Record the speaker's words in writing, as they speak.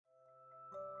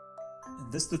In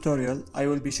this tutorial, I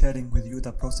will be sharing with you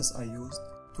the process I used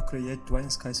to create 20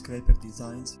 skyscraper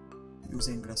designs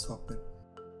using Grasshopper,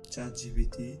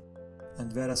 ChatGPT,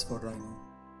 and Veras for Rhino.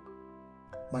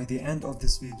 By the end of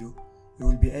this video, you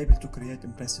will be able to create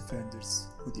impressive renders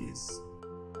with ease.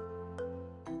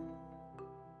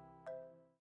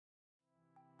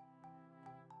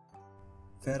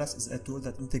 Veras is a tool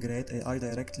that integrates AI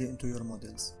directly into your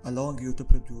models, allowing you to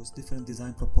produce different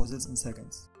design proposals in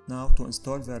seconds. Now, to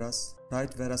install Veras,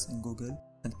 write Veras in Google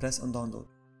and press on download.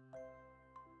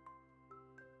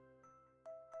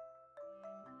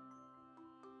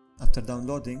 After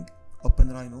downloading, open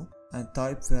Rhino and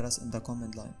type Veras in the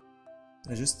command line.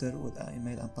 Register with an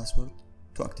email and password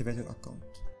to activate your account.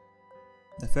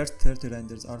 The first 30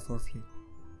 renders are for free.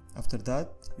 After that,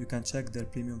 you can check their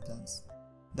premium plans.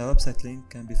 The website link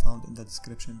can be found in the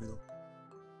description below.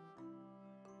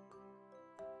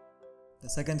 The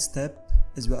second step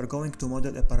is we are going to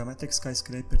model a parametric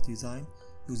skyscraper design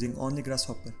using only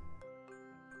Grasshopper.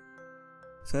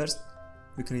 First,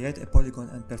 we create a polygon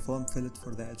and perform fillet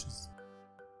for the edges.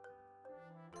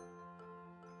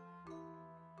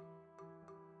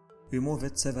 We move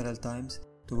it several times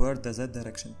toward the Z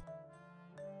direction.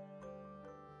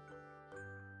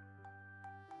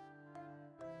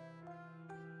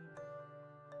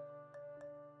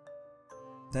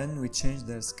 Then we change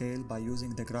their scale by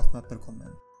using the graph mapper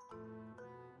command.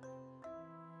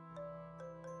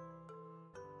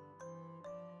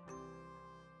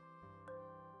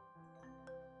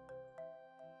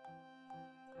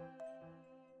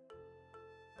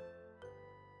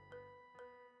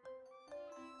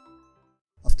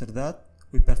 After that,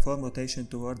 we perform rotation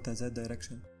toward the Z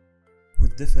direction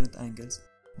with different angles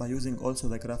by using also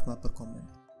the graph mapper command.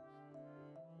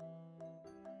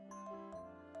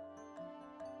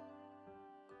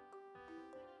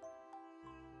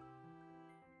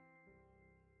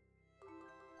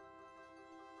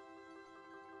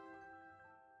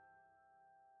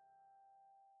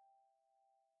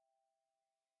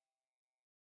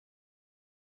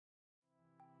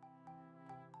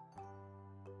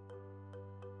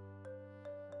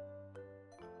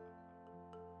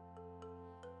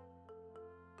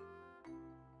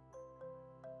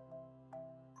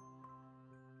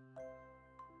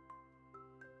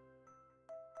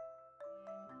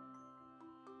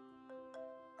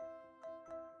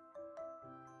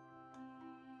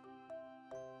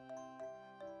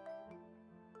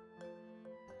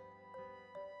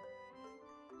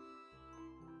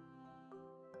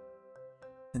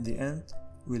 In the end,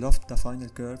 we loft the final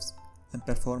curves and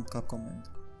perform cap command.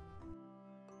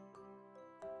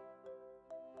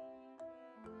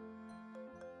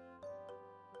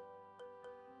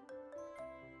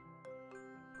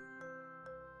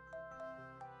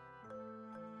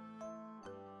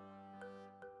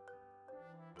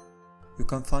 You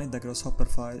can find the Grasshopper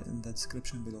file in the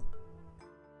description below.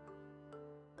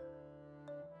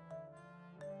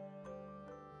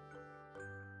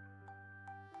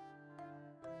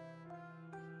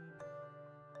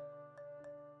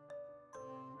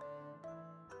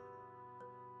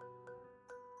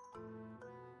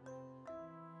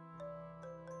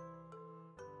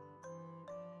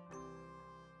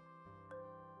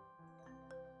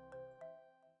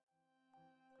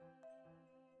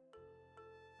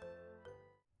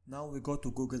 Now we go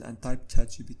to Google and type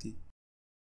ChatGPT.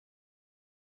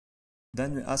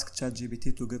 Then we ask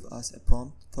ChatGPT to give us a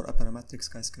prompt for a parametric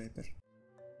skyscraper.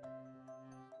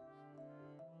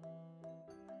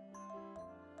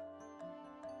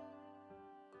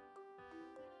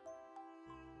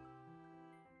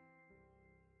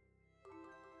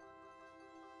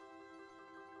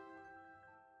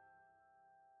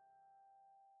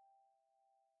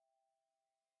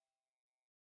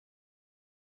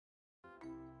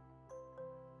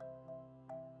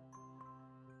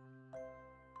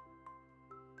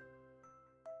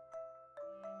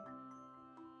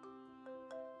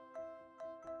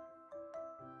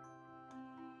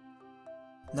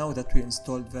 Now that we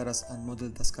installed Veras and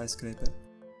modeled the skyscraper,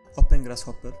 open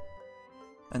Grasshopper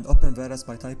and open Veras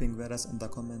by typing Veras in the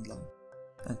command line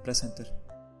and press enter.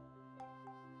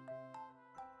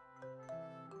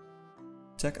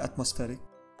 Check atmospheric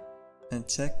and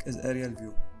check is aerial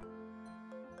view.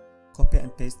 Copy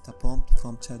and paste the prompt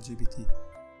from ChatGPT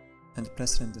and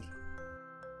press render.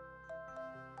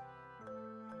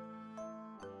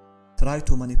 Try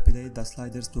to manipulate the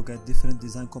sliders to get different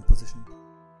design composition.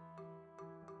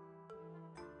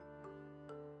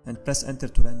 And press enter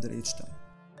to render each time.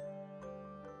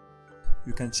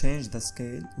 You can change the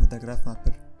scale with the graph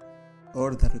mapper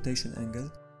or the rotation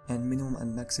angle and minimum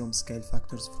and maximum scale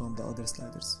factors from the other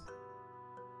sliders.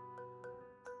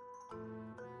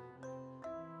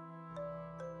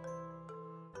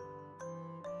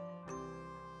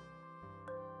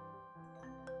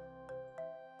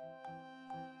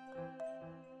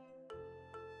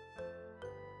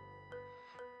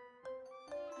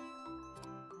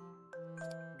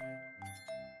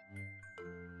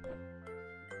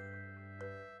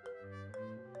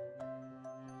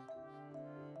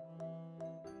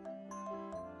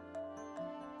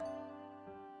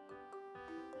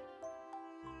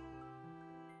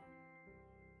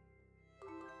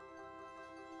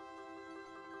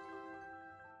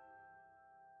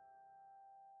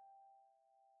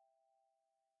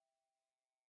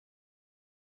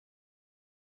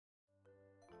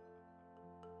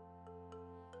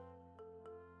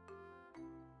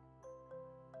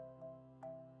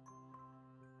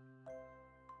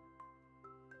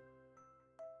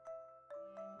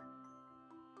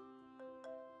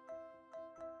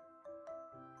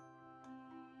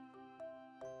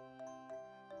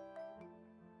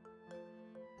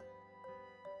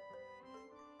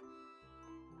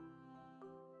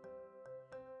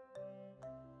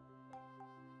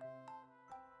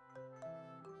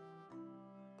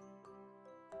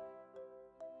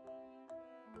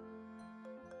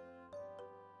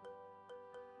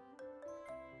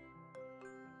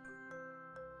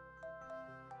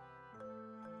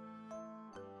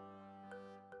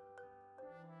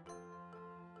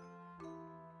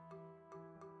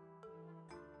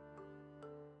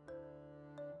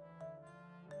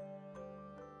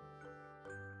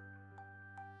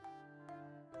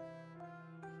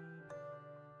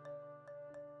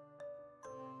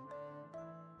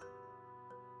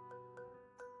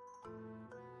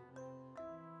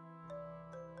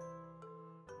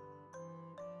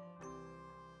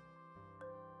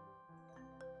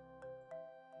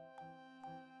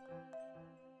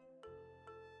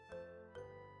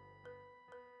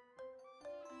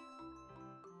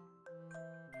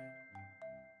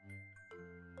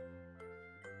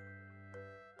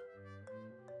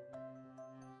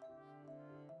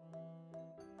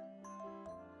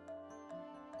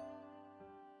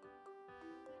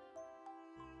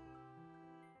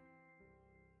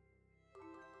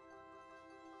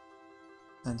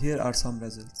 And here are some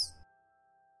results.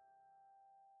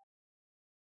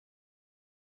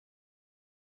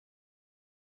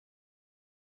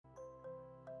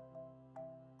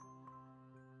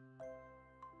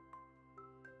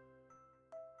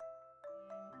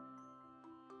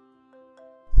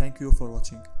 Thank you for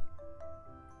watching.